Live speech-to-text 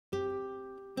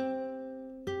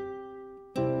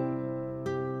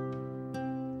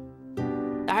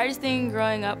hardest thing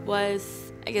growing up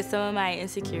was, I guess, some of my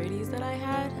insecurities that I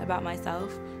had about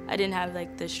myself. I didn't have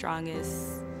like the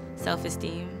strongest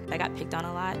self-esteem. I got picked on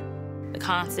a lot. The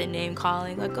constant name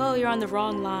calling, like, oh, you're on the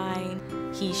wrong line.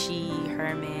 He, she,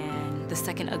 her, man, the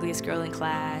second ugliest girl in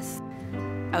class.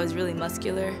 I was really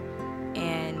muscular,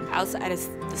 and outside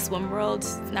of the swim world,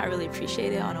 it's not really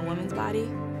appreciated on a woman's body.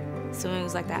 Swimming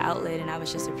was like that outlet, and I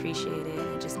was just appreciated,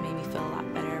 and it just made me feel a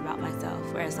lot better about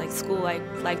myself. Whereas like school, I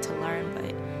like to learn,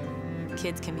 but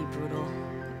kids can be brutal.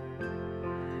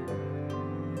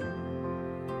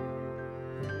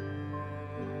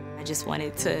 I just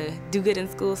wanted to do good in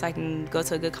school so I can go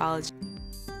to a good college.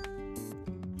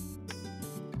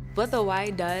 What the Y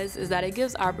does is that it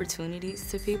gives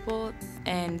opportunities to people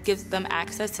and gives them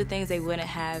access to things they wouldn't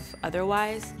have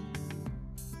otherwise.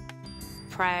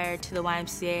 Prior to the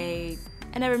YMCA,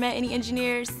 I never met any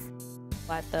engineers.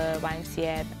 At the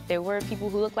YMCA, there were people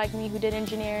who looked like me who did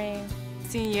engineering.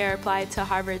 Senior year, applied to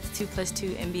Harvard's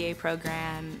 2+2 MBA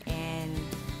program, and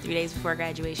 3 days before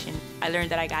graduation, I learned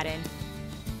that I got in.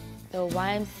 The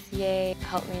YMCA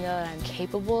helped me know that I'm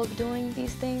capable of doing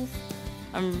these things.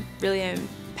 I'm really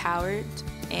empowered,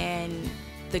 and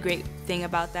the great thing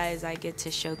about that is I get to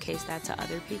showcase that to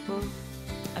other people.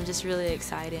 I'm just really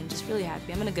excited and just really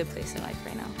happy. I'm in a good place in life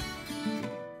right now.